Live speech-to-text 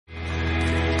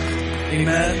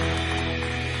Amen.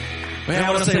 Man,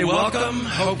 I want to say welcome,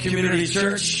 Hope Community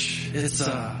Church. It's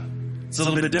a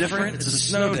little bit different. It's a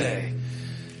snow day.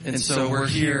 And so we're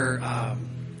here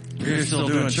still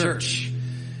doing church.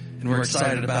 And we're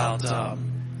excited about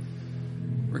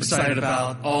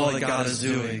all that God is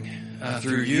doing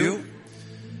through you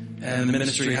and the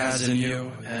ministry He has in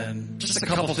you. And just a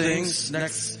couple things.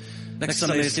 Next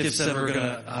Sunday, Skip said we're going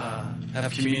to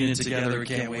have communion together. We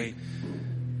can't wait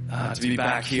to be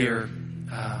back here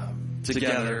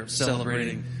together,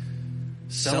 celebrating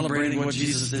what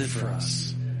Jesus did for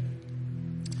us.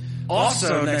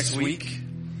 Also, next week,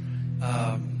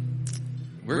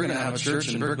 we're going to have a church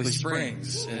in Berkeley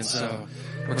Springs, and so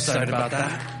we're excited about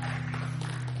that.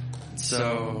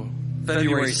 So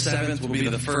February 7th will be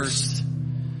the first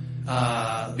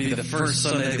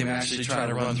Sunday that we actually try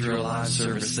to run through a live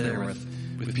service there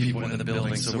with people in the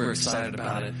building. So we're excited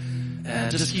about it,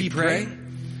 and just keep praying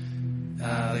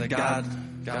that God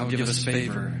will give us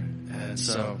favor. And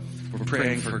so we're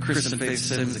praying for Chris and Faith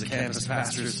Sims, the campus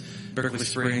pastors, Berkeley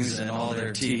Springs, and all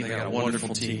their team. They got a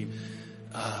wonderful team.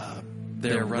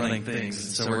 They're running things.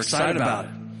 And so we're excited about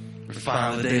it.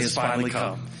 The day has finally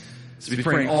come. So we'll be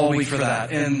praying all week for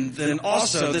that. And then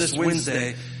also this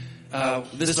Wednesday,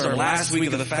 this is our last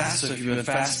week of the fast. So if you've been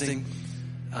fasting,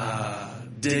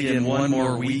 dig in one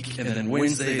more week. And then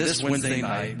this Wednesday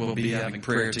night, we'll be having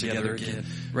prayer together again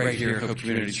right here at Hope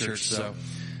Community Church. So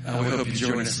we hope you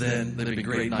join us then. There'll be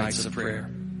great nights of prayer.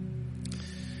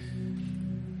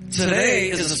 Today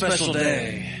is a special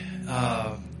day.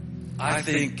 I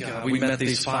think we met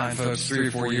these fine folks 3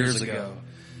 or 4 years ago.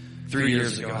 3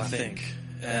 years ago, I think.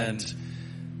 And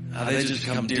they just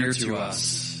become dear to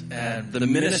us. And the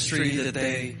ministry that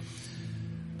they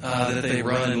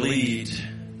run and lead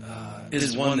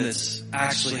is one that's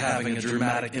actually having a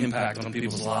dramatic impact on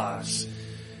people's lives.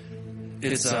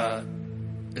 It's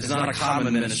not a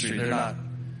common ministry. They're not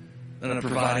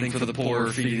providing for the poor,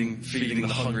 feeding the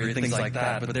hungry, things like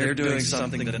that. But they're doing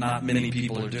something that not many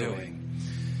people are doing.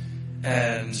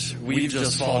 And we've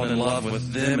just fallen in love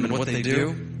with them and what they do.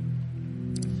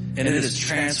 And it has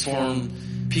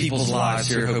transformed people's lives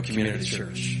here at Hope Community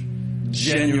Church.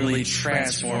 Genuinely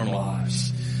transformed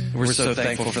lives. We're so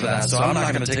thankful for that. So I'm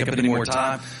not going to take up any more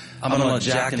time. I'm going to let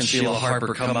Jack and Sheila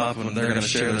Harper come up, and they're going to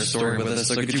share their story with us.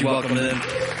 So could you welcome them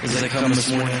as they come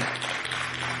this morning?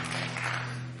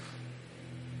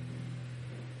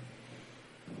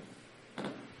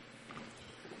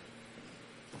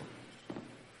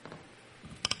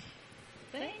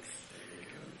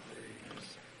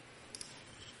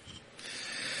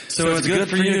 So it's good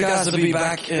for you guys to be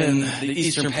back in the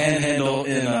Eastern Panhandle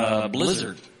in a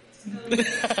blizzard. We love the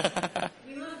snow.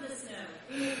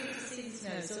 We love to see the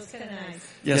snow, so it's kind of nice.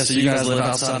 Yeah, so you guys live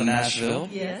outside of Nashville.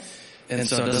 Yes. And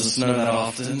so it doesn't snow that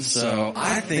often. So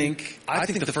I think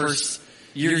the first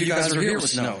year you guys were here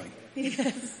was snowing.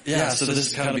 Yes. Yeah, so this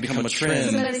has kind of become a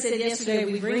trend. Somebody said yesterday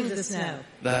we bring the snow.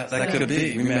 That could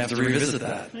be. We may have to revisit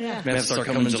that. Yeah. We may have to start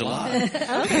coming in July.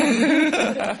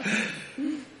 Okay.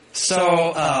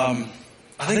 So,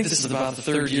 I think this is about the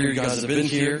third year you guys have been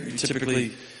here.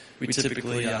 We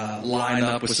typically line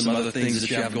up with some other things that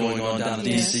you have going on down in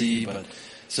D.C., but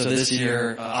so this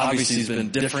year, obviously has been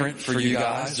different for you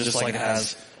guys, just like it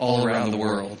has all around the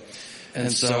world.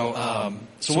 And so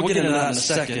we'll get into that in a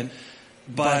second,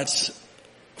 but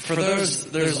for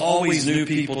those, there's always new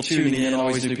people tuning in,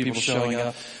 always new people showing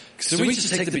up. So we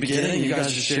just take the beginning, you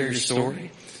guys just share your story,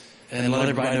 and let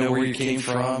everybody know where you came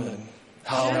from and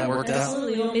how that worked out.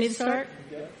 Absolutely. You want me to start?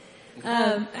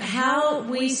 How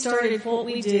we started what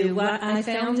we do. I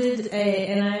founded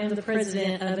and I am the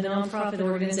president of a nonprofit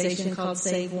organization called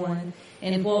Save One.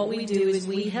 And what we do is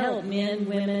we help men,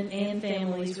 women, and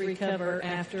families recover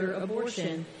after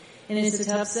abortion. And it's a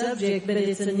tough subject, but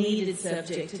it's a needed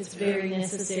subject. It's very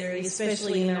necessary,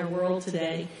 especially in our world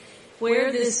today.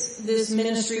 Where this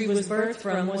ministry was birthed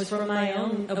from was from my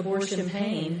own abortion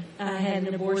pain. I had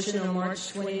an abortion on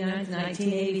March 29th,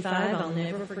 1985. I'll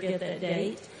never forget that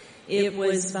date. It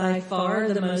was by far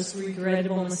the most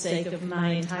regrettable mistake of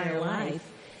my entire life.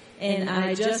 And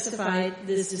I justified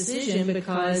this decision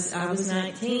because I was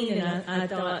 19 and I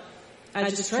thought, I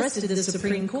just trusted the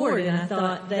Supreme Court and I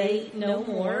thought they know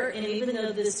more. And even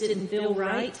though this didn't feel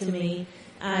right to me,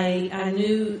 I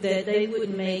knew that they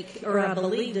wouldn't make, or I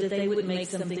believed that they would make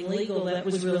something legal that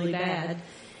was really bad.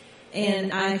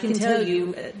 And I can tell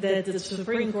you that the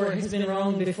Supreme Court has been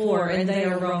wrong before, and they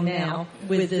are wrong now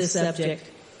with this subject.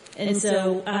 And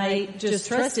so I just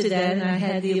trusted that, and I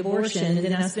had the abortion, and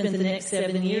then I spent the next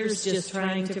 7 years just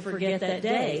trying to forget that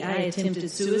day. I attempted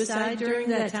suicide during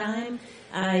that time.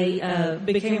 I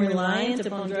became reliant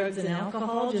upon drugs and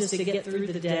alcohol just to get through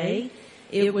the day.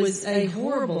 It was a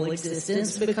horrible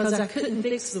existence because I couldn't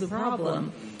fix the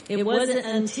problem. It wasn't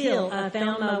until I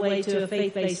found my way to a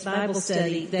faith-based Bible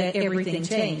study that everything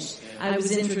changed. I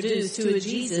was introduced to a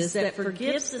Jesus that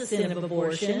forgives the sin of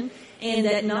abortion and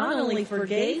that not only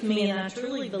forgave me, and I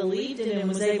truly believed it and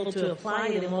was able to apply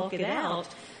it and walk it out,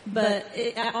 but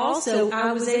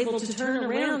I was able to turn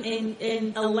around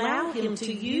and allow him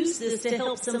to use this to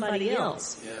help somebody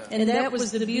else. And that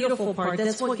was the beautiful part.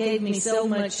 That's what gave me so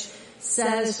much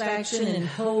satisfaction and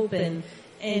hope and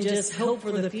just hope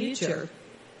for the future.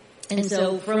 And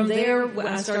so from there,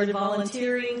 I started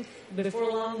volunteering.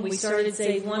 Before long, we started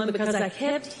Save One because I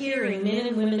kept hearing men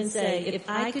and women say, if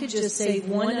I could just save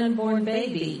one unborn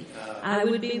baby, I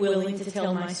would be willing to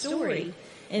tell my story.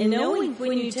 And knowing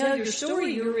when you tell your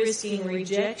story, you're risking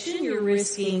rejection, you're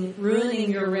risking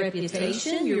ruining your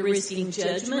reputation, you're risking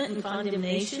judgment and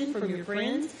condemnation from your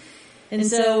friends. And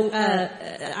so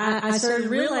I started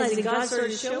realizing, God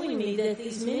started showing me that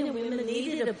these men and women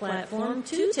needed a platform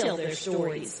to tell their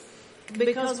stories.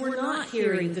 Because we're not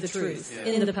hearing the truth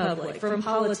in the public from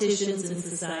politicians and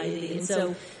society. And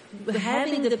so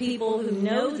having the people who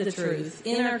know the truth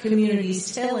in our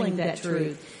communities telling that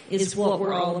truth is what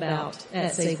we're all about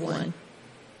at Save One.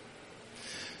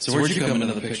 So where'd you come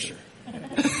into the picture?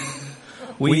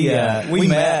 We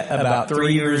met about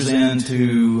 3 years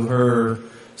into her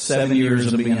 7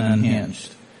 years of being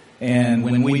unhinged. And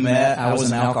when we met, I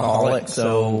was an alcoholic,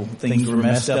 so things were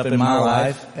messed up in my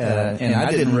life. And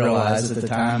I didn't realize at the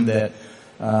time that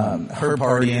her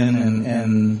partying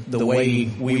and the way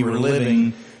we were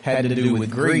living had to do with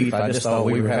grief. I just thought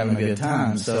we were having a good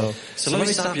time. So let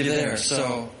me stop you there.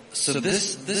 So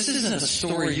this isn't a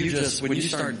story you just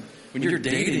when you're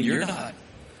dating, you're not.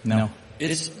 No.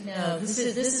 This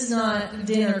is not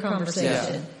dinner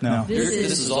conversation. Yeah. No.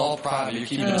 This is all private. You're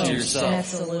keeping it to yourself.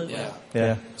 Absolutely.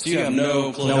 Yeah. So you have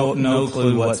no clue. No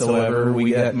clue whatsoever.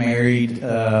 We got married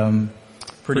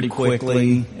pretty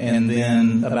quickly, and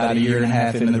then about a year and a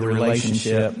half into the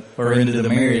relationship, or into the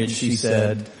marriage, she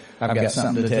said, I've got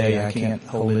something to tell you. I can't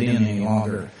hold it in any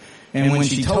longer. And when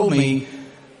she told me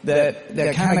that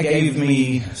kind of gave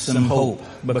me some hope,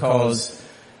 because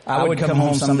I would come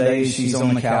home some days, she's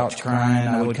on the couch crying.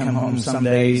 I would come home some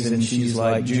days and she's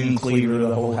like June Cleaver,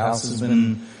 the whole house has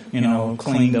been,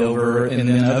 cleaned over. And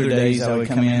then other days I would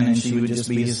come in and she would just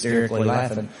be hysterically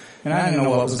laughing. And I didn't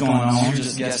know what was going on. You were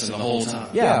just guessing the whole time.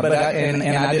 Yeah, but I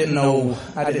didn't know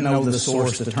the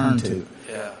source to turn to.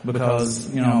 Yeah. Because,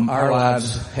 our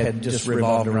lives had just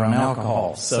revolved around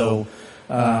alcohol. So,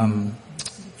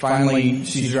 finally,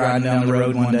 she's driving down the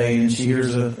road one day and she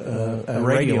hears a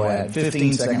radio ad,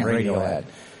 15-second radio ad.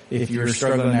 If you're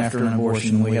struggling after an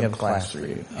abortion, we have a class for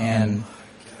you. And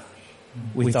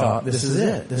we thought, this is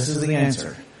it. This is the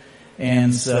answer.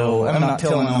 And so I'm not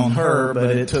telling on her, but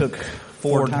it took she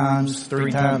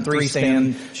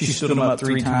stood them up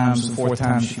 3 times. The 4th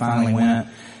time she finally went.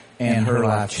 And her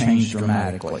life changed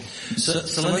dramatically. So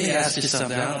let me ask you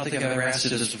something. I don't think I've ever asked you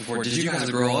this before. Did you guys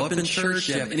grow up in church?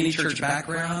 Do you have any church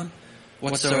background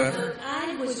whatsoever?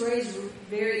 I was raised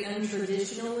very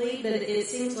untraditionally, but it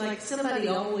seems like somebody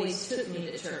always took me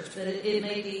to church. But it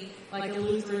may be like a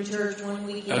Lutheran church one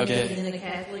weekend, and then a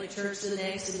Catholic church the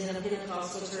next, and then a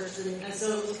Pentecostal church the next.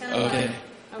 So it was kind of like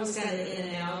I was kind of in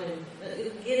and out and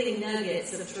getting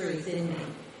nuggets of truth in me.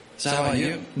 So how about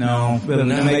you? No, but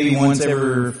maybe once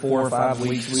every 4 or 5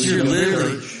 weeks. So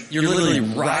you're literally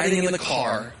riding in the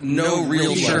car, no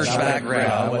real church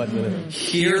background,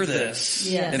 hear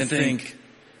this, and think,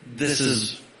 this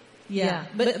is... Yeah,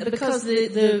 but because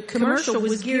the commercial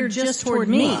was geared just toward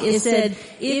me. It said,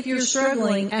 if you're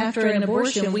struggling after an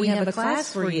abortion, we have a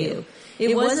class for you.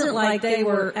 It wasn't like they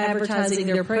were advertising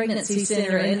their pregnancy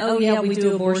center and, we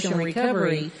do abortion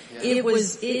recovery. It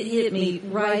hit me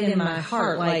right in my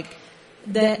heart. Like,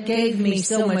 that gave me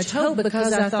so much hope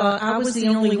because I thought I was the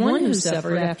only one who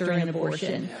suffered after an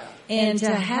abortion. And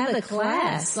to have a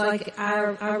class, like,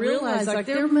 I realized, like,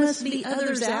 there must be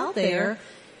others out there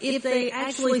if they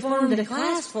actually formed a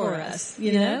class for us,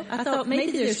 I thought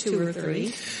maybe there's 2 or 3.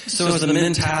 So it's the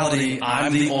mentality,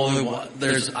 I'm the only one.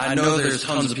 I know there's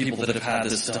tons of people that have had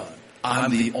this done.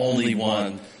 I'm the only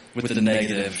one with the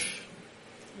negative.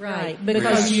 Right,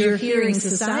 because you're hearing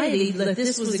society that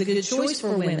this was a good choice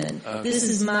for women. This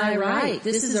is my right.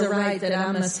 This is a right that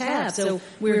I must have. So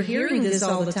we're hearing this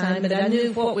all the time, but I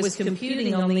knew what was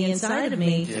computing on the inside of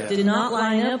me did not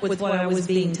line up with what I was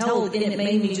being told, and it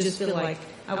made me just feel like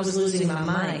I was losing my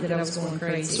mind, that I was going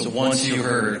crazy. So once you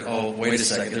heard, oh, wait a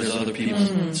second, there's other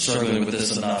people struggling with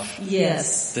this enough.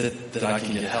 Yes. That I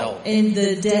can get help. And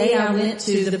the day I went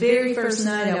to, the very first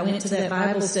night I went to that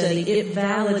Bible study, it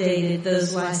validated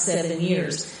those last 7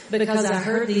 years. Because I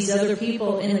heard these other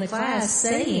people in the class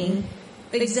saying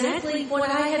exactly what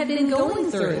I had been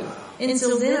going through. And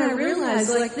so then I realized,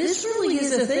 like, this really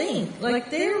is a thing.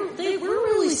 Like, we're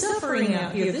really suffering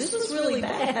out here. This was really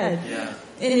bad. Yeah.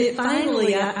 And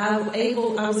finally, I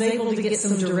was able to get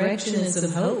some direction and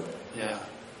some hope. Yeah.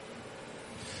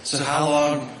 So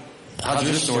how'd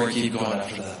your story keep going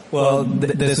after that? Well,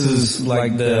 this is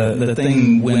like the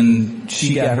thing when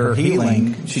she got her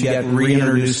healing, she got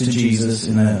reintroduced to Jesus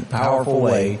in a powerful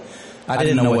way. I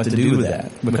didn't know what to do with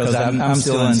that because I'm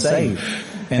still unsaved.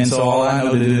 And so all I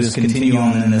know to do is continue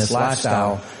on in this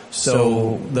lifestyle.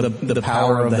 So the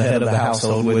power of the head of the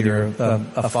household, whether you're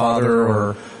a father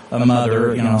or a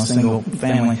mother, a single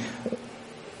family,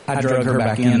 I drug her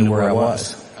back into where I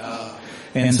was.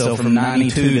 And so from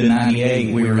 92 to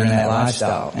 98, we were in that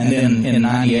lifestyle. And then in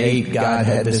 98, God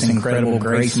had this incredible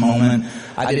grace moment.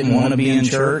 I didn't want to be in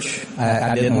church.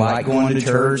 I didn't like going to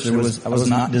church. I was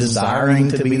not desiring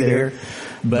to be there.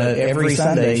 But every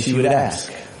Sunday she would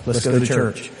ask, let's go to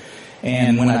church.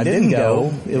 And when I didn't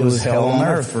go, it was hell on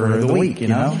earth for the week,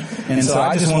 And so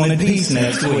I just wanted peace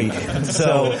next week.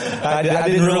 So I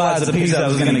didn't realize the peace I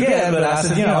was going to get, but I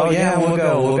said, yeah, we'll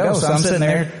go. So I'm sitting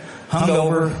there,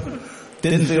 hungover.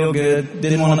 Didn't feel good,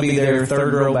 didn't want to be there,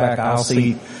 third row back aisle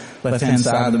seat, left-hand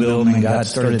side of the building, and God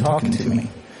started talking to me.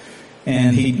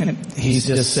 And he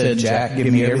just said, Jack,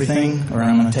 give me everything or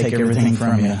I'm going to take everything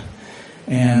from you.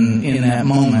 And in that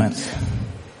moment,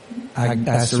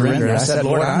 I surrendered. I said,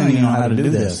 Lord, I don't even know how to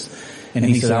do this. And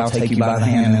he said, I'll take you by the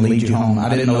hand and lead you home. I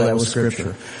didn't know that was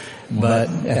scripture. But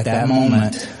at that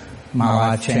moment, my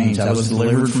life changed. I was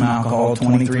delivered from alcohol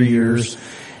 23 years.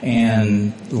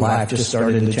 And life just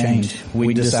started to change.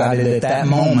 We decided at that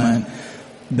moment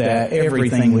that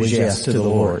everything was yes to the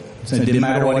Lord. So it didn't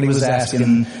matter what he was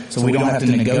asking. So we don't have to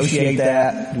negotiate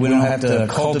that. We don't have to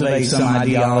cultivate some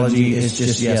ideology. It's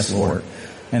just yes, Lord.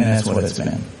 And that's what it's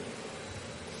been.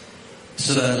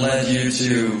 So that led you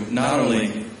to not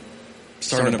only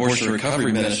start an abortion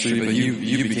recovery ministry, but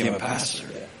you became a pastor.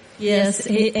 Yes,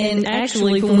 and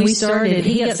actually when we started,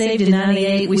 he got saved in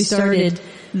 98. We started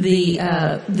the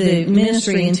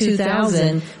ministry in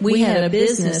 2000. We had a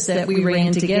business that we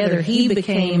ran together. He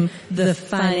became the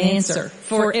financer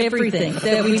for everything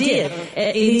that we did.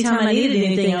 Anytime I needed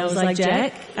anything, I was like,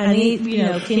 Jack, I need,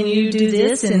 can you do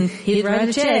this? And he'd write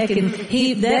a check. And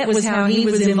that was how he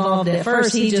was involved at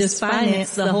first. He just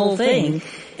financed the whole thing.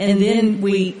 And then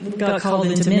we got called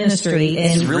into ministry.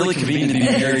 And it's really convenient to be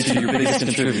married to your biggest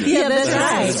contributor. Yeah,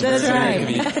 that's right.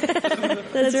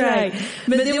 That's right.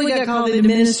 But then we got called into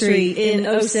ministry in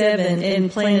 2007 and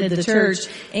planted the church.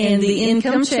 And the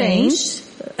income changed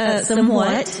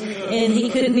somewhat. And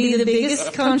he couldn't be the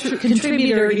biggest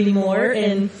contributor anymore.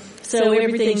 And so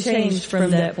everything changed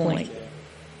from that point.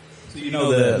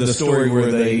 So the story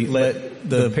where they let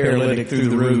the paralytic through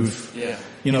the roof. Yeah.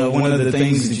 One of the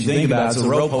things that you think about is the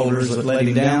rope holders that let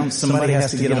him down. Somebody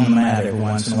has to get on the mat every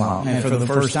once in a while. And for the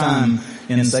first time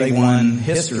in Save One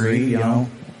history,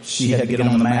 she had to get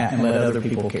on the mat and let other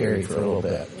people carry for a little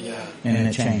bit. Yeah. And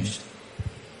it changed.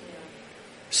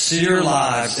 So your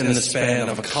lives in the span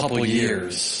of a couple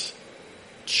years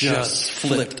just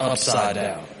flipped upside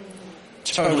down.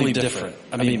 Totally different.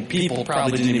 I mean, people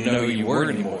probably didn't even know who you were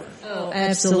anymore. Oh,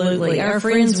 absolutely. Our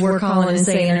friends were calling and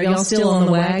saying, are y'all still on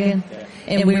the wagon?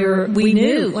 And we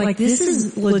knew, like, this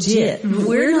is legit.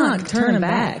 We're not turning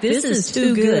back. This is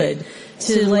too good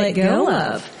to let go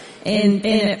of. And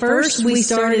at first we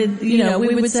started,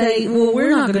 we would say, well,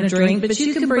 we're not going to drink, but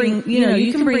you can bring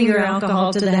your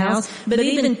alcohol to the house. But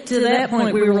even to that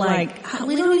point, we were like,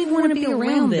 we don't even want to be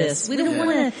around this. We don't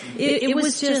want to, it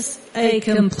was just a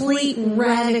complete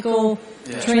radical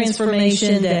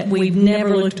transformation that we've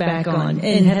never looked back on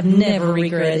and have never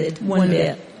regretted one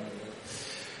bit.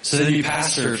 So then you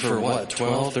pastored for what,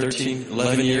 12, 13,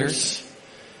 11 years?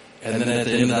 And then at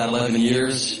the end of that 11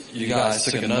 years, you guys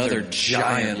took another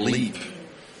giant leap.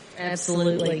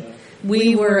 Absolutely.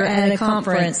 We were at a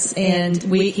conference and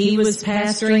he was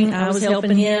pastoring, I was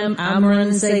helping him, I'm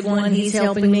running Save One, he's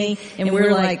helping me, and we're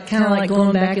kind of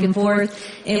going back and forth,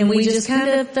 and we just kind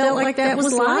of felt like that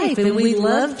was life, and we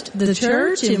loved the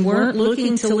church and weren't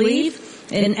looking to leave.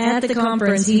 And at the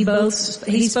conference, he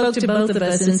spoke to both of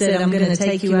us and said, I'm going to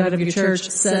take you out of your church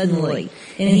suddenly.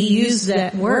 And he used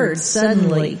that word,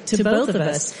 suddenly, to both of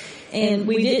us. And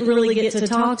we didn't really get to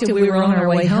talk till we were on our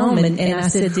way home. And I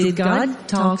said, did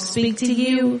God speak to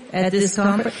you at this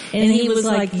conference? And he was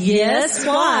like, yes,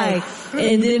 why?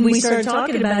 And then we started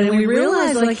talking about it, and we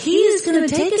realized, like, he is going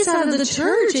to take us out of the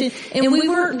church. And we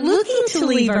weren't looking to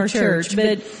leave our church.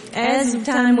 But as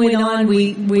time went on,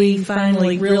 we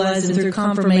finally realized, and through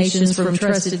confirmations from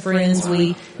trusted friends,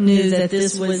 we knew that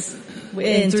this was,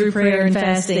 and through prayer and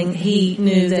fasting, he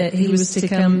knew that he was to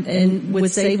come and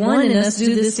would save one and us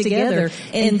do this together.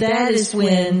 And that is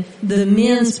when the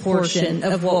men's portion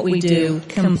of what we do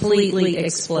completely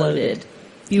exploded.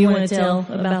 You want to tell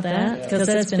about that? Because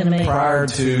that's been amazing. Prior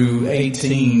to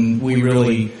 18, we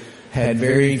really had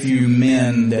very few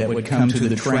men that would come to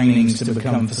the trainings to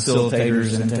become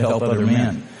facilitators and to help other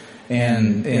men.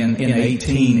 And in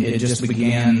 18, it just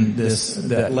began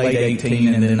that late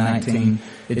 18 and then 19,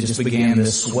 it just began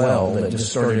this swell that just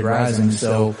started rising.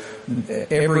 So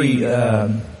every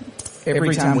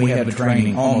time we have a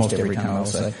training, almost every time I'll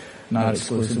say, not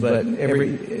exclusive, but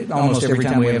almost every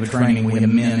time we have a training, we have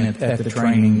men at the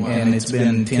training, and it's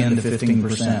been 10 to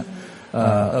 15%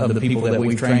 of the people that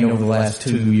we've trained over the last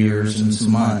 2 years and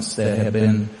some months that have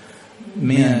been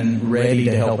men ready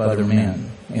to help other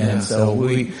men. And so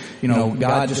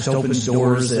God just opens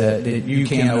doors that you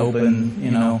can't open,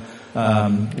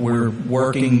 we're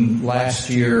working last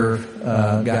year,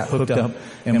 got hooked up,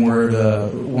 and we're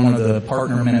one of the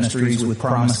partner ministries with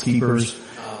Promise Keepers.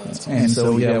 And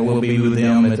so, we'll be with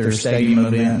them at their stadium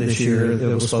event this year. It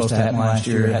was supposed to happen last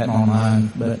year. It happened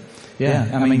online. But,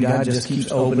 God just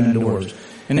keeps opening doors.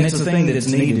 And it's a thing that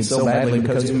is needed so badly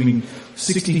because,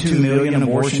 62 million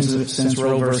abortions since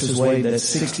Roe versus Wade, that's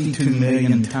 62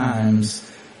 million times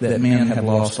that men have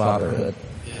lost fatherhood.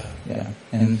 Yeah.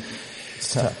 And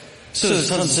it's tough. So there's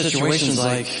tons of situations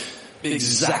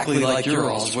exactly like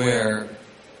yours where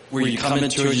you come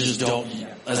into it, you just don't,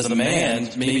 as a man,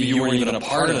 maybe you weren't even a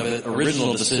part of it,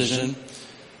 original decision,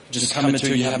 just come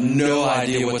into it, you have no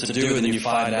idea what to do, and then you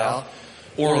find out.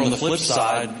 Or on the flip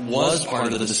side, was part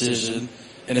of the decision,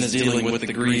 and is dealing with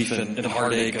the grief and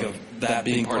heartache of that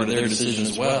being part of their decision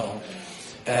as well.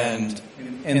 And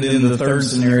then the third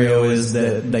scenario is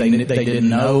that they didn't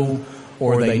know,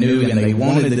 or they knew and they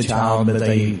wanted the child, but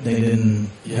they didn't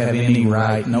have any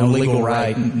right, no legal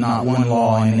right, not one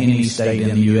law in any state in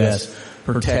the U.S.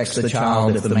 protects the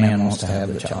child if the man wants to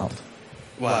have the child.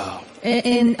 Wow.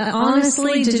 And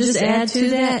honestly, to just add to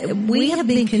that, we have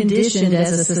been conditioned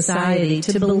as a society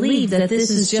to believe that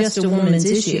this is just a woman's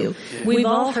issue. We've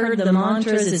all heard the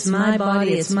mantras, it's my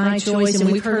body, it's my choice,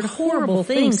 and we've heard horrible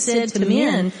things said to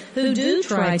men who do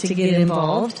try to get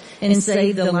involved and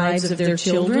save the lives of their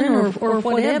children or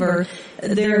whatever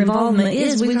their involvement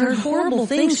is. We've heard horrible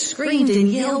things screamed and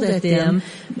yelled at them.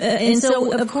 And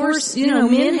so, of course,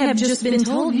 men have just been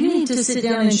told, you need to sit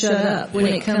down and shut up when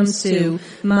it comes to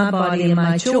my body and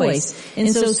my choice. And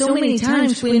so many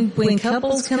times when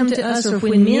couples come to us or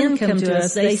when men come to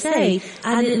us, they say,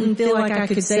 I didn't feel like I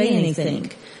could say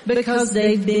anything. Because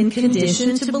they've been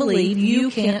conditioned to believe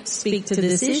you can't speak to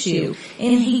this issue.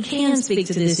 And he can speak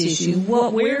to this issue.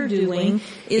 What we're doing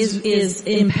is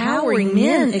empowering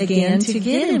men again to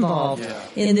get involved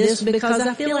in this, because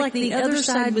I feel like the other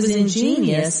side was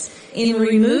ingenious in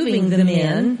removing the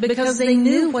men because they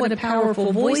knew what a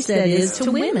powerful voice that is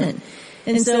to women.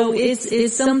 And so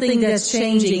it's something that's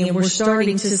changing, and we're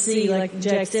starting to see, like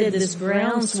Jack said, this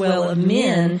groundswell of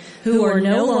men who are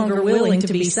no longer willing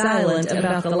to be silent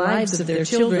about the lives of their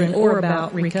children or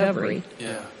about recovery.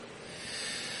 Yeah.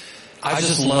 I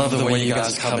just love the way you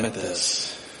guys come at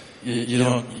this.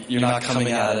 You're not coming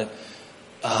at it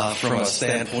from a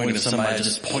standpoint of somebody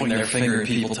just pointing their finger at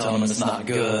people, telling them it's not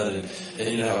good,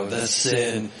 and that's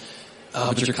sin.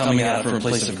 But you're coming at it from a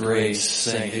place of grace,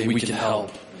 saying, hey, we can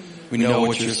help. We know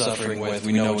what you're suffering with.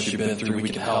 We know what you've been through. We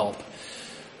can help.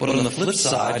 But on the flip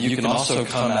side, you can also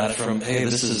come at it from, hey,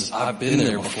 I've been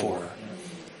there before.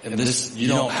 And you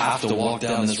don't have to walk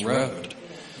down this road.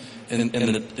 And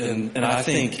I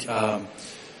think,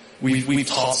 we've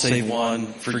taught Save One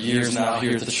for years now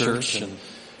here at the church, and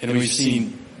we've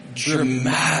seen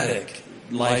dramatic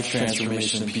life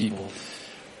transformation in people.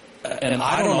 And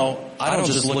I don't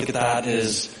just look at that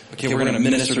as, okay, we're going to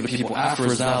minister to people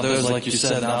afterwards. Now those, like you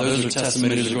said, those are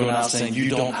testimonies that are going out saying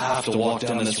you don't have to walk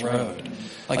down this road.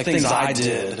 Like things I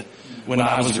did when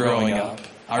I was growing up.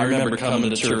 I remember coming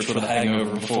to church with a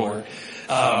hangover before.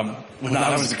 When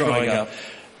I was growing up,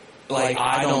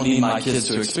 I don't need my kids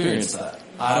to experience that.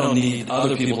 I don't need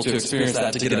other people to experience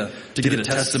that to get a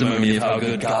testimony of how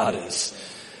good God is.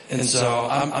 And so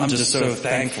I'm just so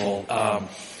thankful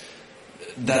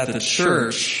that the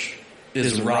church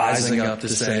is rising up to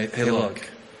say, hey, look,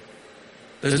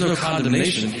 there's no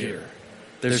condemnation here.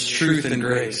 There's truth and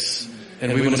grace.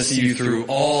 And we want to see you through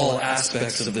all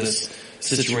aspects of this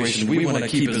situation. We want to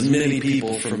keep as many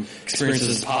people from experiences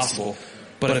as possible.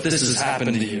 But if this has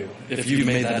happened to you, if you've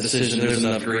made that decision, there's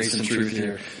enough grace and truth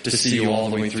here to see you all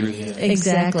the way through the end.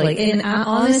 Exactly. And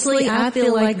I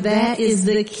feel like that is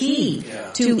the key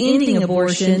to ending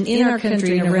abortion in our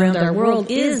country and around our world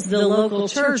is the local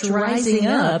church rising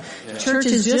up.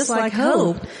 Churches just like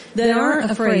Hope that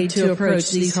aren't afraid to approach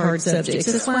these hard subjects.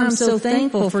 That's why I'm so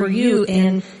thankful for you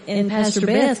and Pastor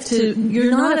Beth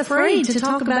you're not afraid to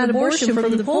talk about abortion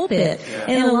from the pulpit.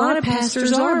 And a lot of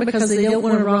pastors are because they don't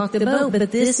want to rock the boat,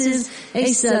 but this is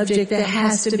a subject that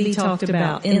has to be talked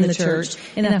about in the church.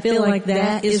 And I feel like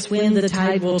that is when the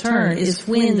tide will turn, is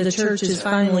when the churches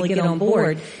finally get on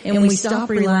board and we stop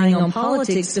relying on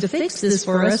politics to fix this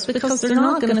for us because they're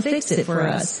not going to fix it for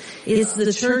us. It's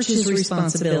the church's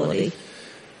responsibility.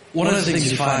 One of the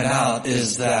things you find out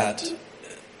is that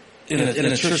in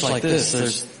a church like this,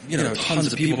 there's,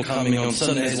 tons of people coming on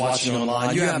Sundays, watching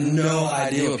online. You have no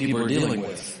idea what people are dealing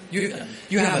with.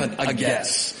 You have a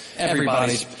guess.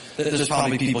 There's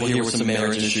probably people here with some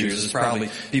marriage issues. There's probably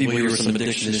people here with some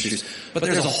addiction issues. But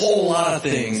there's a whole lot of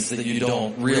things that you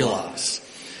don't realize.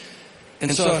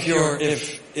 And so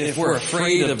if we're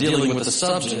afraid of dealing with the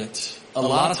subject, a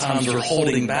lot of times we're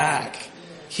holding back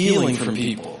healing from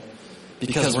people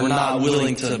because we're not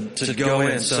willing to go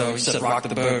in. So we said rock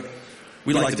the boat.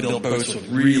 We like to build boats with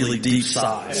really deep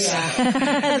sides.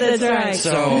 Yeah. That's right.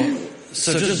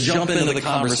 So just jump into the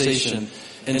conversation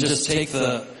and just take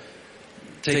the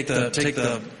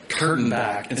curtain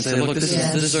back and say, look, this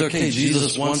is okay.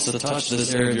 Jesus wants to touch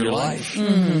this area of your life.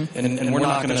 Mm-hmm. And we're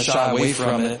not going to shy away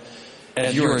from it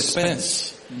at your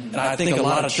expense. And I think a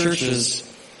lot of churches,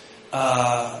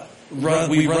 run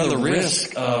the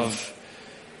risk of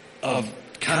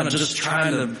kind of just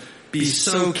trying to be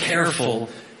so careful,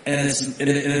 and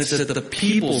it's at the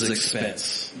people's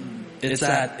expense. It's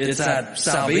at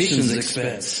salvation's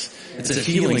expense. It's at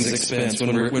healing's expense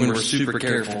when we're super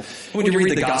careful. When you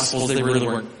read the Gospels, they really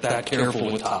weren't that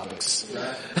careful with topics.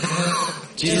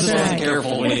 Jesus wasn't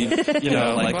careful when he, I don't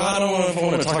know if I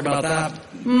want to talk about that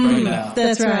right now.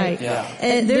 That's right. Yeah.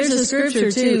 And there's a scripture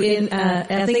too in,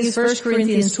 I think it's 1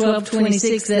 Corinthians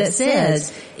 12:26 that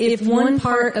says, if one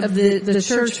part of the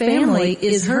church family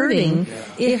is hurting,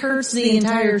 it hurts the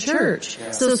entire church.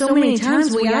 So many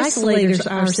times we isolate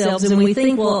ourselves and we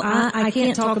think, well, I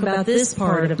can't talk about this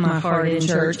part of my heart in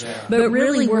church. But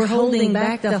really we're holding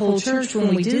back the whole church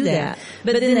when we do that.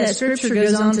 But then that scripture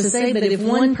goes on to say, but if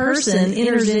one person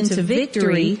enters into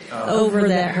victory over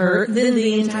that hurt, then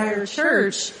the entire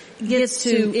church gets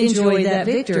to enjoy that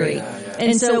victory.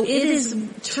 And so it is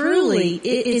truly,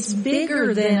 it's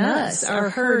bigger than us, our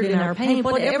hurt and our pain,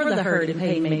 whatever the hurt and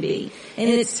pain may be. And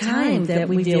it's time that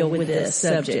we deal with this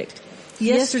subject.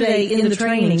 Yesterday in the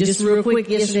training, just real quick,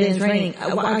 yesterday in training,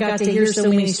 I got to hear so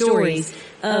many stories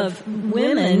of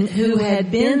women who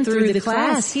had been through the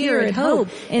class here at Hope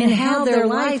and how their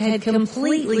life had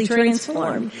completely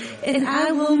transformed. And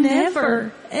I will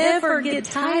never, ever get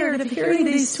tired of hearing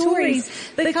these stories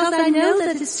because I know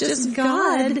that it's just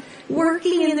God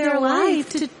working in their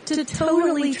life to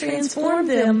totally transform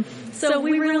them. So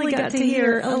we really got to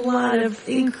hear a lot of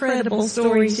incredible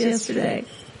stories yesterday.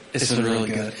 It's been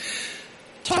really good.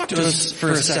 Talk to us for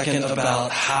a second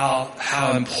about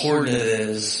how important it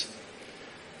is.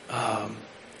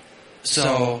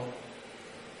 So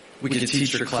we could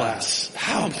teach your class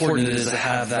how important it is to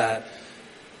have that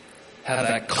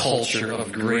culture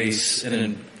of grace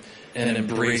and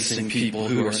embracing people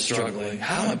who are struggling.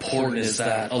 How important is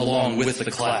that, along with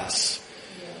the class,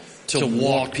 to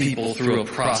walk people through a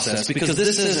process? Because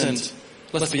this isn't,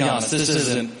 let's be honest, this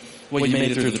isn't, well, you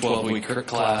made it through the 12-week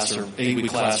class or 8-week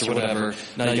class or whatever.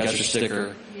 Now you got your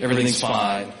sticker. Everything's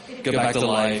fine. Go back to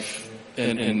life.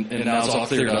 And now it's all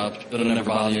cleared up. It'll never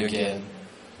bother you again.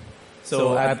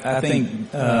 So I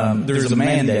think there's a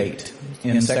mandate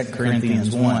in 2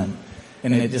 Corinthians 1.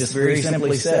 And it just very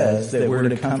simply says that we're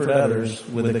to comfort others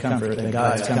with the comfort that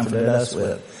God's comforted us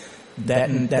with.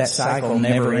 That cycle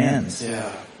never ends.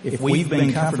 Yeah. If we've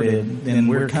been comforted, then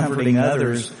we're comforting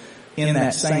others in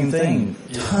that same thing.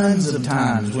 Tons of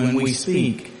times when we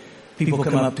speak, people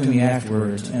come up to me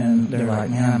afterwards and they're like,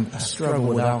 man, I struggle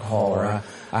with alcohol, or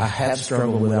I have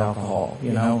struggled with alcohol,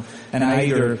 and I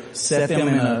either set them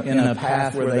in a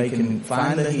path where they can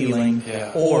find the healing,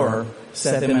 or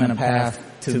set them in a path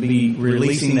to be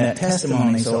releasing that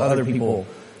testimony so other people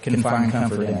can find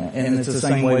comfort in it. And it's the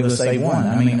same way with Save One.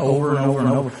 I mean, over and over and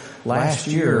over. Last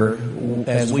year,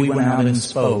 as we went out and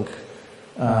spoke,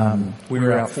 we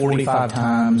were out 45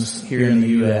 times here in the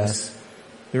U.S.,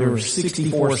 There were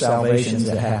 64 salvations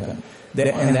that happened.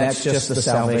 And that's just the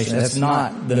salvation. That's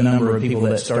not the number of people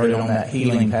that started on that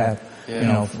healing path,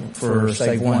 for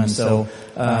Save One. So,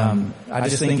 I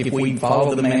just think if we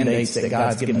follow the mandates that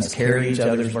God's given us, carry each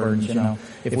other's burdens,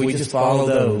 if we just follow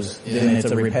those, then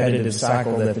it's a repetitive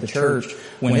cycle that the church,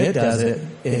 when it does it,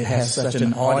 it has such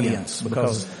an audience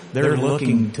because they're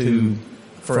looking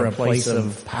for a place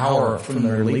of power from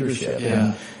their leadership.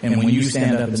 Yeah. And when you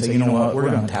stand up and say, you know what, we're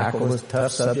going to tackle this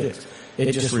tough subject,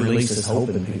 it just releases hope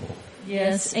in people.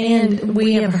 Yes, and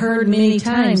we have heard many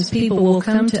times people will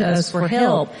come to us for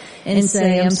help and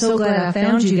say, I'm so glad I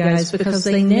found you guys because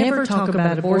they never talk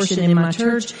about abortion in my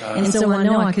church, and so I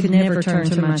know I could never turn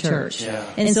to my church. Yeah.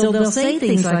 And so they'll say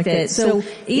things like that. So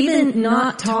even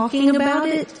not talking about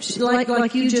it,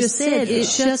 like you just said, it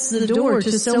shuts the door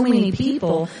to so many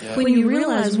people when you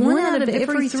realize 1 out of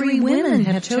every 3 women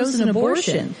have chosen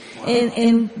abortion.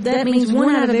 And that means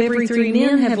 1 out of every 3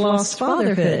 men have lost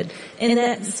fatherhood. And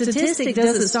that statistic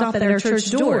doesn't stop at our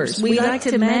church doors. We like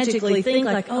to magically think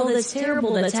like, oh, that's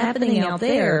terrible, that's happening out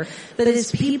there. But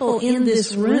it's people in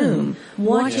this room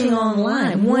watching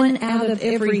online, 1 out of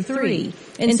every 3.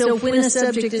 And so when a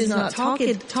subject is not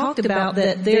talked about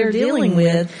that they're dealing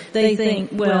with, they think,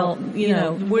 well, we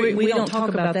don't talk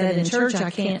about that in church.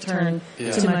 I can't turn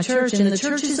to my church. And the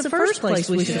church is the first place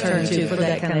we should turn to for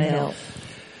that kind of help.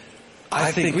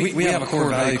 I think we have a core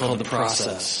value called the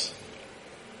process.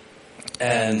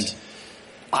 And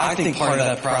I think part of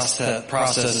that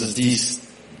process is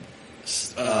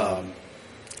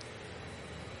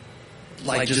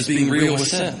like just being real with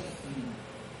sin.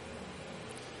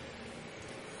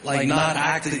 Like not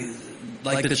acting,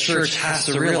 like the church has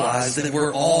to realize that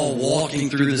we're all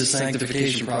walking through this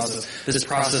sanctification process, this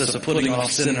process of putting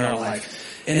off sin in our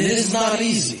life. And it is not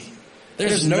easy.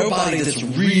 There's nobody that's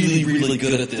really, really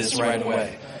good at this right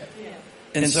away.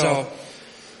 And so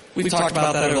we've talked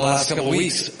about that over the last couple of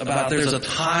weeks, about there's a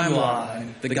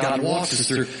timeline that God walks us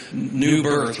through. New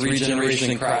birth, regeneration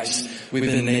in Christ. We've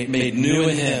been made new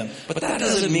in Him. But that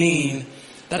doesn't mean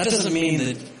that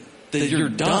you're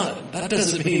done. That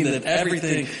doesn't mean that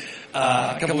everything,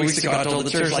 a couple of weeks ago I told the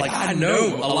church, like, I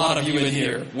know a lot of you in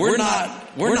here. We're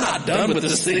not done with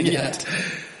this thing yet.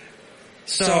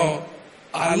 So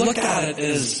I look at it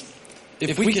as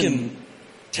if we can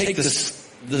take the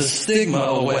stigma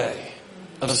away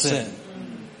of sin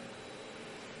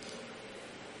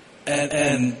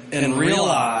and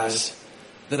realize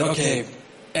that, okay,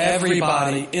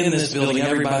 everybody in this building,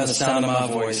 everybody in the sound of my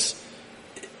voice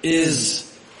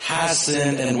has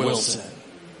sinned and will sin.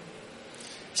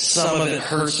 Some of it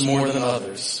hurts more than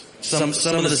others. Some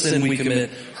of the sin we commit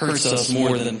hurts us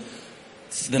more than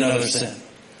other sin.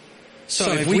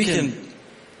 So if we can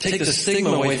take the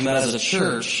stigma away from that as a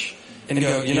church and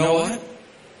go, you know what?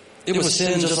 It was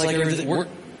sin just like everything.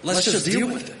 Let's just deal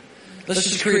with it. Let's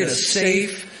just create a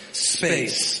safe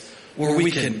space where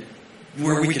we can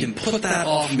put that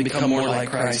off and become more like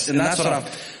Christ. And that's what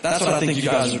I think you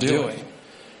guys are doing.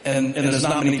 And there's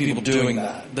not many people doing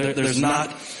that. There's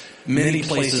not many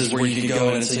places where you can go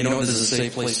in and say, you know what, this is a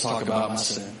safe place to talk about my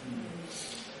sin.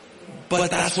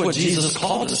 But that's what Jesus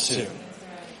called us to.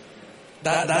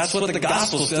 That's what the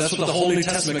Gospels, that's what the Whole New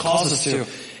Testament calls us to.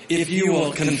 If you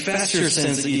will confess your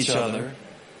sins to each other,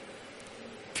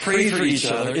 pray for each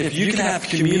other, if you can have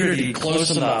community close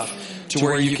enough to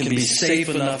where you can be safe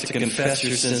enough to confess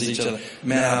your sins to each other,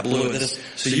 man, I blew it.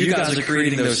 So you guys are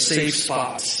creating those safe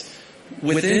spots.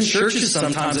 Within churches,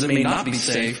 sometimes it may not be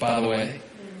safe, by the way.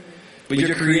 But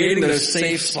you're creating those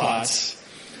safe spots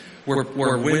where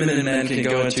women and men can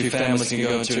go into, families can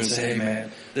go into and say, hey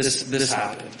man, this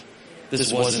happened.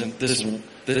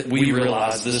 We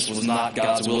realized this was not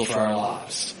God's will for our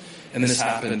lives. And this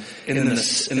happened. And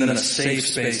then a safe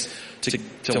space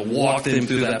to walk them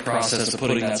through that process of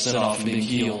putting that sin off and being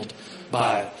healed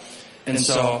by it. And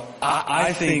so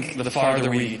I think the farther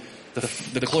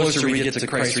the closer we get to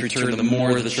Christ's return, the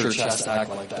more the church has to act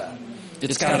like that.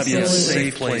 It's got to be a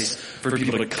safe place for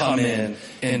people to come in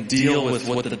and deal with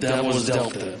what the devil has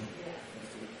dealt them.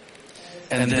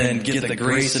 And then get the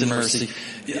grace and mercy.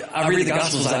 I read the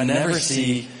Gospels, I never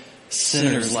see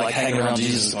sinners like hanging around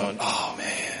Jesus going, oh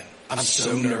man, I'm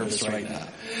so nervous right now.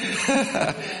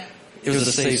 It was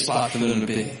a safe spot for them to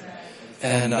be.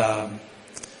 And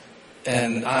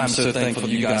I'm so thankful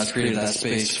that you guys created that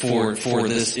space for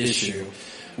this issue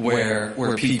where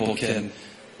people can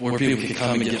come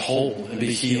and get whole and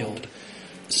be healed.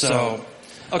 So,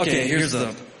 okay, here's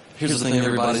the thing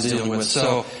everybody's dealing with.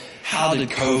 So, how did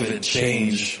COVID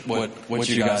change what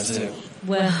you guys do?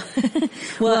 Well,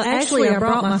 actually, I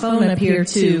brought my phone up here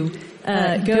to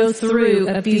go through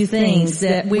a few things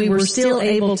that we were still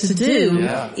able to do,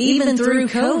 even through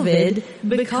COVID,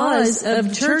 because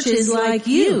of churches like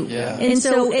you. And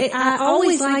so I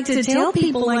always like to tell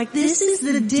people, like, this is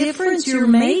the difference you're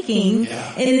making,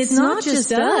 and it's not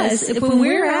just us. When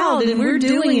we're out and we're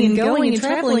doing and going and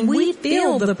traveling, we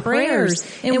feel the prayers,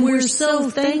 and we're so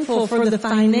thankful for the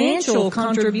financial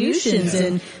contributions,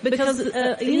 and because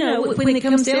when it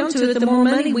comes down to it, the more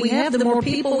money we have, the more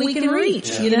people we can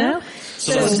reach.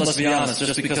 So let's be honest,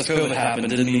 just because COVID happened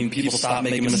didn't mean people stopped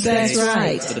making mistakes. That's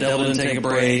right. The devil didn't take a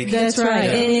break. That's right.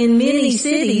 And in many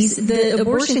cities, the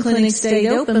abortion clinics stayed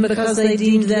open because they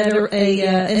deemed that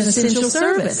an essential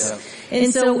service.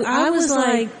 And so I was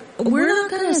like, we're not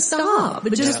going to stop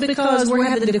just because we're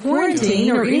having to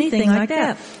quarantine or anything like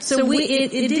that. So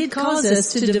it did cause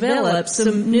us to develop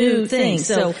some new things.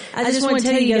 So I just want to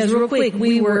tell you guys real quick,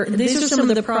 these are some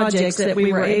of the projects that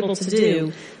we were able to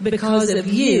do because of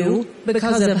you,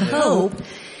 because of hope.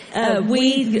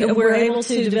 We were able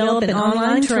to develop an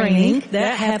online training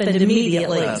that happened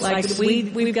immediately. Like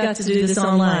we've got to do this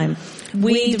online.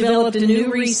 We developed a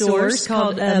new resource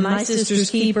called My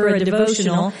Sister's Keeper, a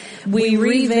devotional. We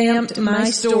revamped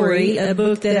My Story, a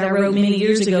book that I wrote many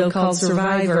years ago called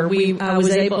Survivor.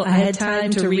 I had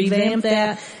time to revamp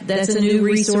that. That's a new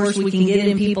resource we can get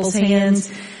in people's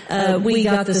hands. We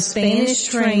got the Spanish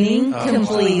training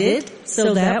completed,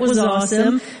 so that was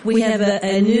awesome. We have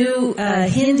a new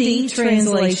Hindi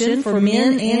translation for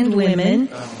men and women.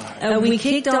 We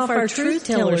kicked off our Truth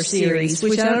Teller series,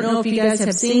 which I don't know if you guys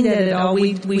have seen that at all.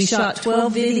 We shot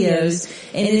 12 videos,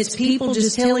 and it's people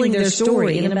just telling their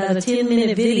story in about a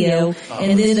 10-minute video,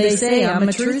 and then they say, I'm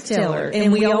a truth teller.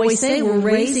 And we always say we're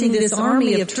raising this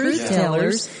army of truth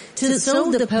tellers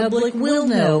so the public will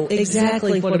know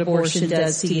exactly what abortion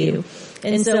does to you.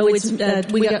 And so we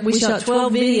shot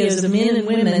 12 videos of men and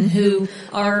women who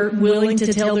are willing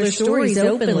to tell their stories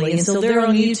openly. And so they're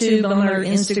on YouTube, on our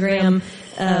Instagram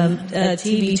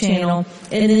TV channel.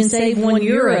 And then Save One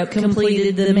Europe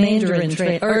completed the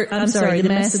the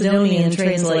Macedonian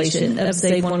translation of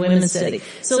Save One Women's Study.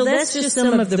 So that's just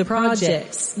some of the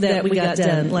projects that we got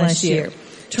done last year.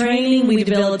 Training, we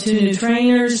developed 2 new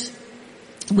trainers.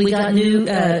 We got new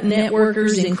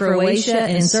networkers in Croatia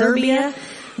and Serbia.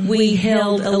 We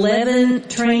held 11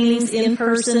 trainings in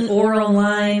person or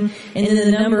online, and then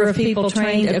the number of people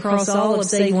trained across all of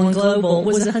Save One Global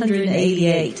was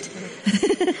 188.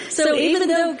 So even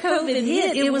though COVID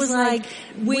hit, it was like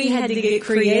we had to get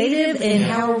creative, and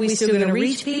how are we still going to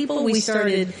reach people? We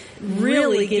started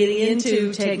really getting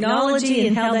into technology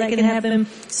and how that can happen.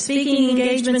 Speaking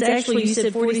engagements, actually you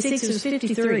said 46, it was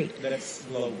 53. That's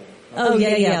global. Oh,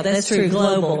 yeah, that's true.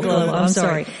 Global. I'm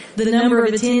sorry. The number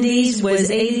of attendees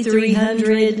was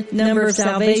 8,300. Number of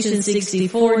salvations,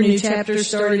 64. New chapters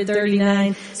started,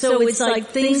 39. So it's like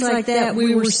things like that.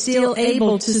 We were still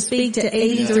able to speak to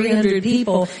 8,300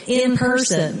 people in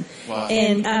person. Wow.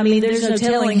 And I mean, there's no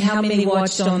telling how many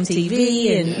watched on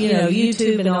TV and,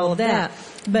 YouTube and all of that.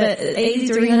 But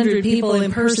 8,300 people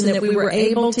in person that we were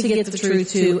able to get the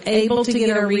truth to, able to get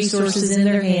our resources in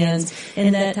their hands,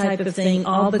 and that type of thing,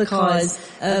 all because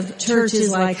of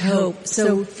churches like Hope.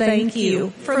 So thank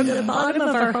you from the bottom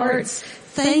of our hearts.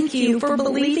 Thank you for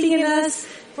believing in us,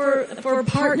 for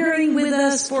partnering with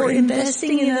us, for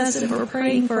investing in us, and for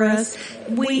praying for us.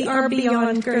 We are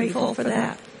beyond grateful for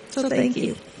that. So thank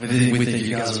you. We think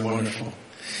you guys are wonderful.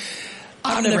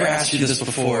 I've never asked you this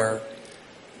before.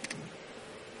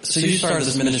 So you started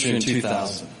this ministry in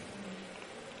 2000.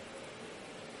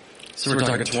 So we're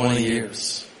talking 20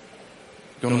 years.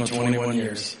 Going on 21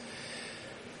 years.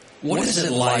 What is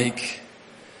it like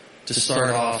to start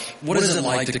off? What is it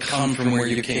like to come from where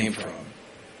you came from?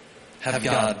 Have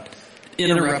God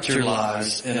interrupt your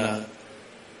lives in a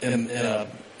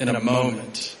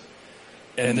moment,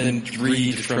 and then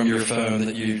read from your phone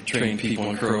that you train people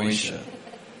in Croatia?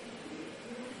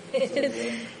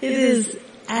 It is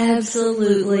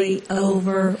absolutely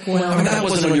overwhelming. I mean, that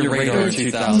wasn't on your radar in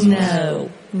 2000.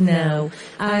 No.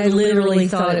 I literally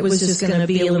thought it was just going to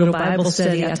be a little Bible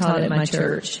study I taught at my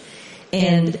church.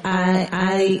 And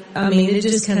I mean, it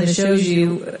just kind of shows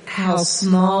you how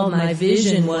small my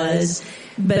vision was.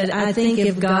 But I think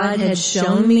if God had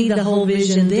shown me the whole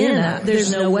vision then,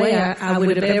 there's no way I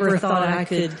would have ever thought I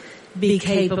could be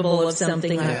capable of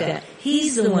something like that.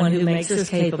 He's the one who makes us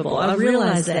capable. I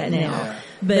realize that now.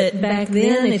 But back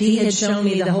then, if he had shown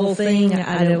me the whole thing,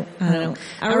 I don't.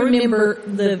 I remember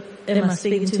am I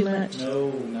speaking too much? No,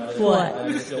 not at all.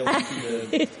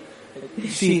 What?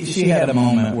 She had a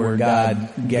moment where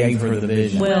God gave her the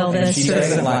vision. Well, that's true. She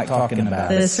doesn't like talking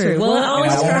about it. That's true. Well, I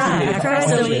always cry. I cry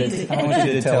so easy. I want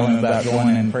you to tell him about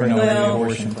going and praying over the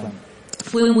abortion clinic.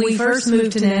 when we first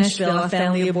moved to Nashville, I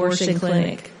found the abortion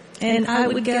clinic. And I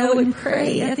would go and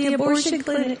pray at the abortion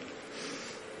clinic.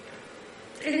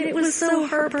 And it was so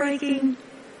heartbreaking.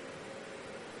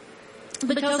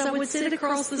 Because I would sit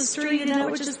across the street and I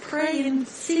would just pray and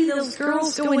see those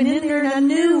girls going in there, and I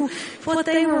knew what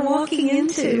they were walking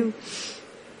into.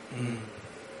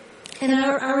 And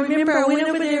I remember I went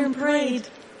over there and prayed.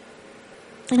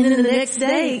 And then the next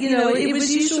day, it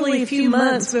was usually a few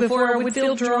months before I would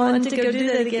feel drawn to go do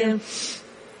that again.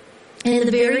 And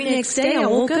the very next day I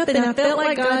woke up and I felt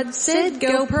like God said,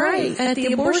 go pray at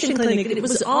the abortion clinic. It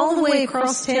was all the way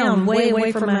across town, way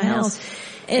away from my house.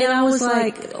 And I was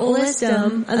like, oh, that's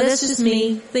dumb. That's just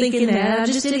me thinking that. I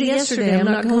just did it yesterday. I'm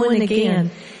not going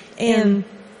again. And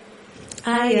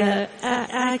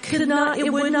I could not,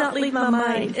 it would not leave my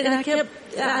mind. And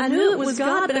I knew it was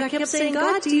God, but I kept saying,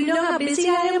 God, do you know how busy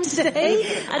I am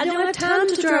today? I don't have time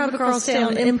to drive across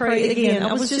town and pray again.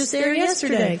 I was just there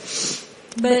yesterday.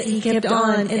 But he kept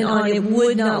on and on. It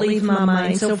would not leave my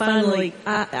mind. So finally,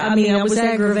 I was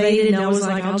aggravated, and I was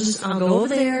like, I'll go over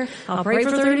there. I'll pray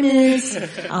for 30 minutes.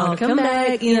 I'll come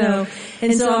back, And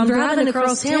so I'm driving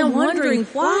across town wondering,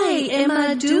 why am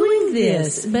I doing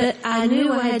this? But I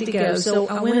knew I had to go. So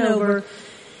I went over,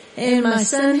 and my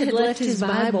son had left his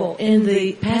Bible in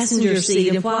the passenger seat.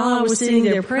 And while I was sitting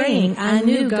there praying, I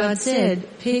knew God said,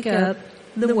 pick up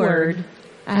the Word.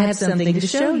 I have something to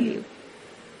show you.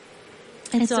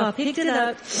 And so I picked it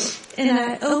up, and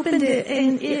I opened it,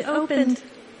 and it opened.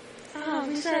 Oh, I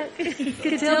wish I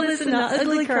could tell this in an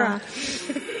ugly cry.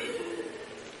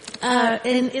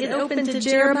 And it opened to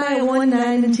Jeremiah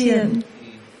 1:9-10.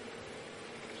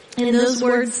 And those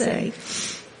words say,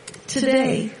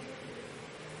 today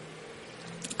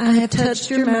I have touched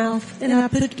your mouth, and I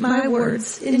put my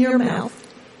words in your mouth.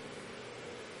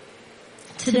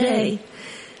 Today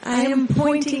I am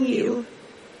appointing you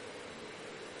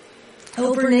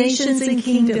over nations and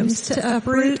kingdoms, to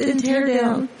uproot and tear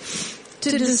down,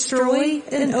 to destroy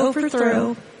and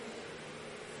overthrow,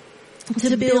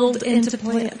 to build and to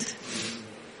plant.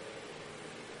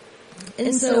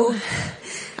 And so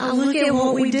I look at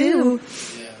what we do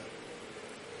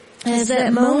as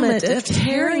that moment of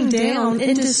tearing down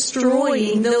and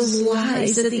destroying those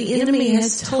lies that the enemy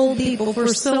has told people for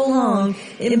so long,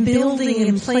 in building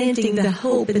and planting the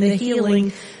hope and the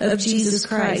healing of Jesus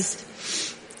Christ.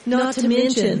 Not to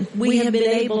mention, we have been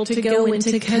able to go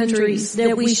into countries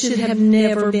that we should have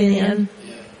never been in.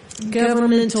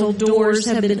 Governmental doors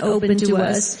have been opened to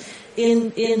us. In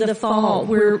the fall,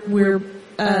 we're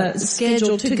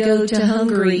scheduled to go to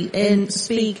Hungary and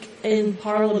speak in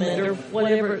Parliament or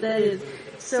whatever that is.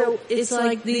 So it's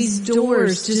like these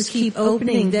doors just keep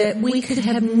opening that we could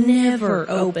have never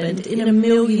opened in a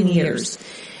million years.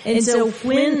 And so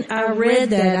when I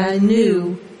read that, I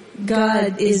knew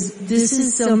this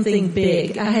is something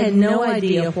big. I had no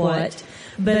idea what,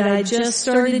 but I just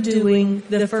started doing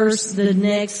the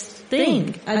next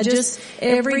thing.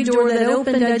 Every door that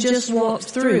opened, I just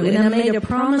walked through, and I made a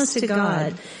promise to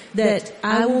God that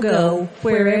I will go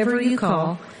wherever you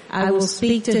call. I will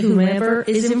speak to whomever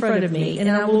is in front of me,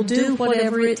 and I will do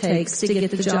whatever it takes to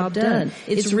get the job done.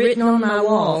 It's written on my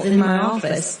wall in my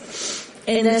office.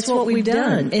 And that's what we've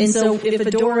done. And so if a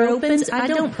door opens, I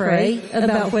don't pray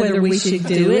about whether we should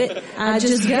do it. I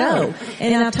just go.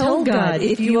 And I've told God,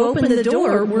 if you open the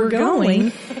door, we're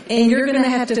going, and you're going to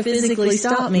have to physically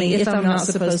stop me if I'm not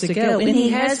supposed to go. And he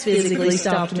has physically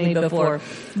stopped me before.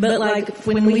 But like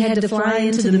when we had to fly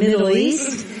into the Middle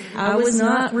East, I was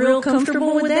not real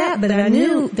comfortable with that, but I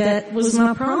knew that was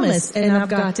my promise, and I've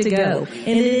got to go.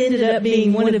 And it ended up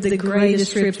being one of the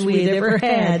greatest trips we had ever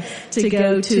had, to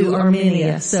go to Armenia.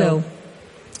 So,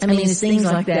 it's things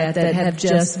like that have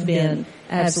just been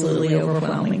absolutely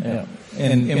overwhelming. Yeah.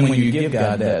 And when you give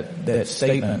God that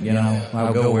statement,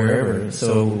 I'll go wherever.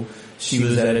 So she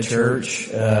was at a church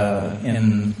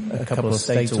in a couple of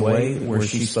states away where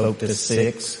she spoke to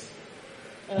 6.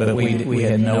 But we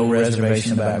had no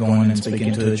reservation about going and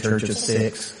speaking to a church of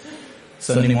 6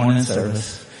 Sunday morning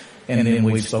service. And then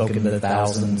we've spoken to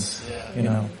thousands,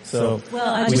 so.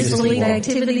 Well, I just believe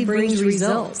activity brings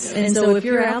results. And so if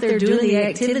you're out there doing the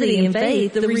activity in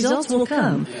faith, the results will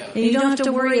come. And you don't have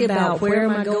to worry about where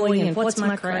am I going and what's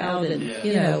my crowd, and,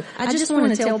 I just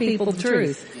want to tell people the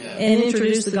truth and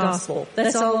introduce the gospel.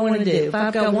 That's all I want to do. If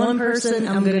I've got one person,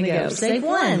 I'm going to go. Save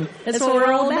one. That's what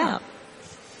we're all about.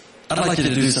 I'd like you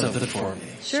to do something for me.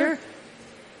 Sure.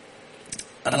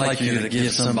 I'd like you to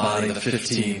give somebody the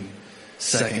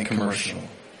 15-second commercial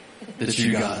that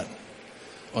you got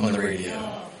on the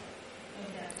radio.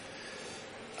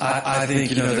 I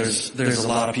think, there's a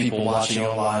lot of people watching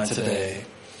online today,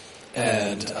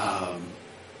 and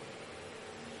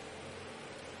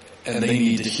and they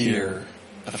need to hear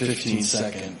a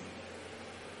 15-second,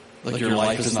 like, your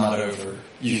life is not over.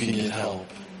 You can get help.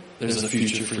 There's a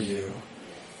future for you.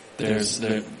 There's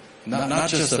not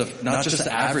just an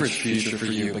average future for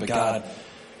you, but God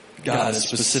is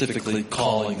specifically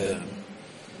calling them.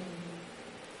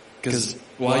 Because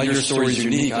while your story is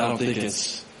unique, I don't think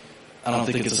it's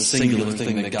a singular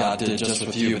thing that God did just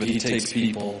with you, but He takes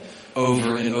people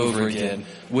over and over again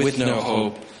with no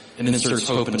hope and inserts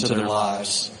hope into their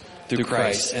lives through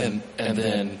Christ, and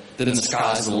then the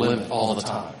sky's the limit all the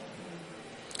time.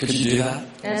 Could you do that?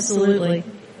 Absolutely.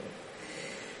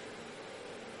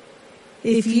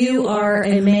 If you are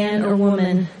a man or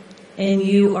woman and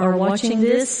you are watching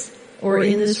this or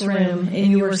in this room and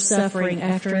you are suffering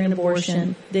after an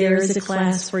abortion, there is a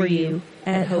class for you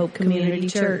at Hope Community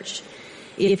Church.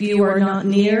 If you are not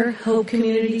near Hope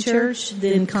Community Church,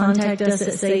 then contact us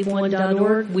at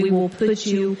saveone.org. We will put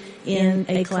you in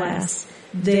a class.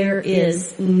 There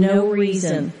is no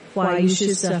reason why you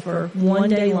should suffer one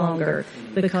day longer,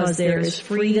 because there is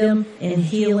freedom and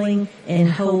healing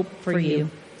and hope for you.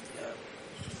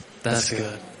 That's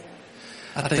good.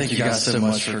 I thank you guys so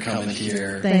much for coming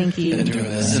here. Thank you. And doing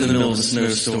this in the middle of a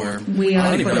snowstorm. We are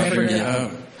I don't even know if forever. you're going to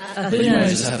get home. Who You might knows?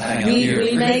 just have to hang out here.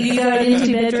 We may you got an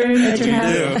empty bedroom at your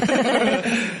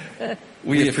house.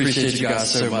 We appreciate you guys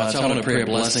so much. I want to pray a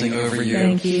blessing over you.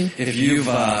 Thank you. If you've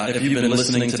been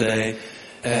listening today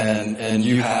and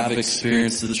you have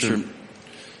experienced the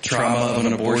trauma of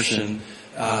an abortion,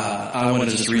 I want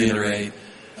to just reiterate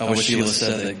what Sheila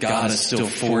said, that God is still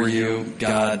for you.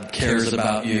 God cares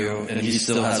about you, and He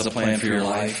still has a plan for your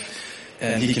life,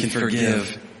 and He can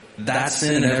forgive that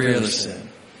sin and every other sin.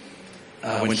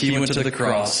 When He went to the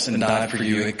cross and died for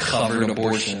you, it covered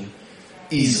abortion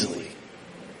easily.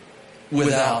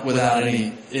 Without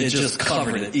any, it just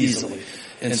covered it easily.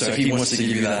 And so He wants to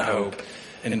give you that hope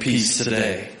and peace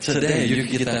today. Today, you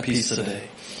can get that peace today.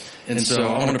 And so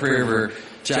I want to pray over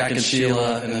Jack and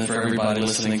Sheila, and then for everybody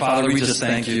listening. Father, we just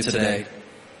thank you today.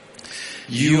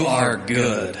 You are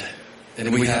good,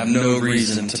 and we have no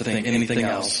reason to think anything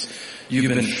else.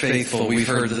 You've been faithful. We've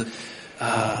heard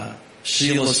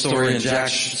Sheila's story and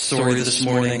Jack's story this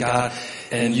morning, God,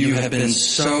 and you have been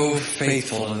so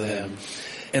faithful to them.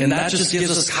 And that just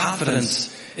gives us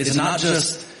confidence. It's not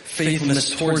just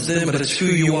faithfulness towards them, but it's who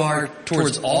you are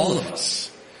towards all of us.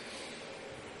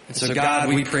 And so, God,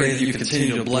 we pray that you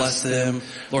continue to bless them.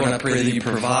 Lord, I pray that you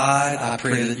provide. I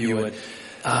pray that you would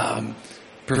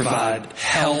provide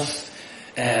health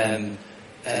and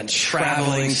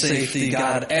traveling safety.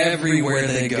 God, everywhere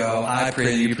they go, I pray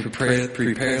that you prepare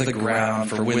the ground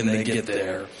for when they get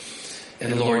there.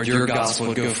 And Lord, your gospel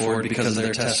would go forward because of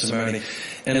their testimony.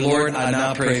 And Lord, I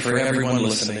now pray for everyone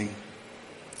listening.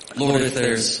 Lord, if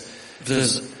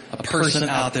there's a person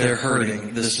out there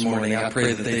hurting this morning, I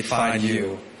pray that they find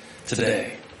you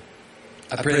today.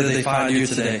 I pray that they find you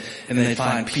today and they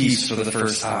find peace for the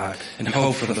first time and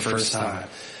hope for the first time.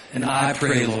 And I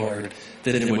pray, Lord,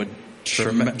 that it would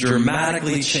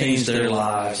dramatically change their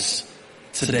lives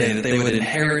today, that they would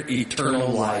inherit eternal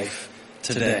life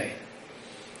today.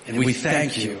 And we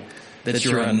thank you that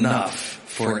you're enough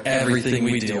for everything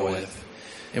we deal with.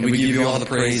 And we give you all the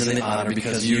praise and the honor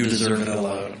because you deserve it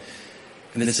alone.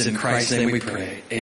 And it's in Christ's name we pray.